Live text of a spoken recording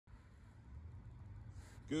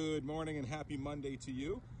Good morning and happy Monday to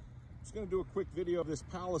you. Just going to do a quick video of this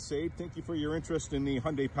Palisade. Thank you for your interest in the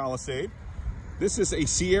Hyundai Palisade. This is a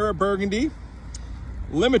Sierra Burgundy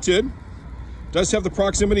Limited. Does have the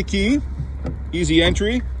proximity key, easy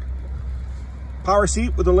entry, power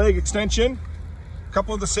seat with a leg extension, a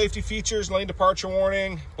couple of the safety features, lane departure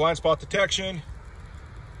warning, blind spot detection,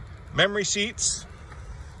 memory seats,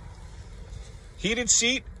 heated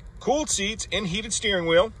seat, cooled seats, and heated steering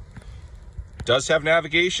wheel. Does have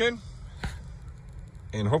navigation,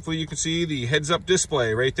 and hopefully you can see the heads-up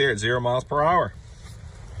display right there at 0 miles per hour.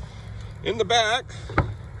 In the back,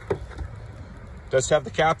 does have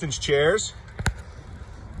the captain's chairs,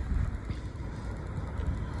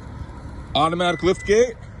 automatic lift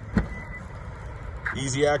gate,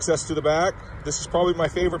 easy access to the back. This is probably my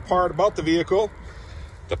favorite part about the vehicle,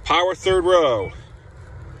 the power third row.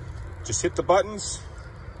 Just hit the buttons,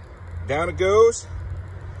 down it goes.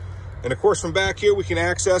 And of course, from back here, we can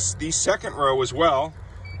access the second row as well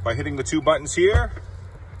by hitting the 2 buttons here.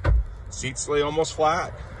 Seats lay almost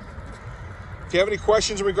flat. If you have any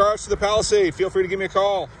questions in regards to the Palisade, feel free to give me a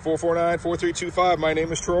call, 449-4325. My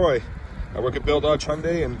name is Troy. I work at Bill Dodge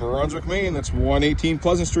Hyundai in Brunswick, Maine. That's 118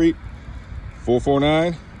 Pleasant Street,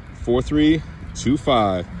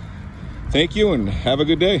 449-4325. Thank you and have a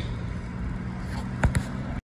good day.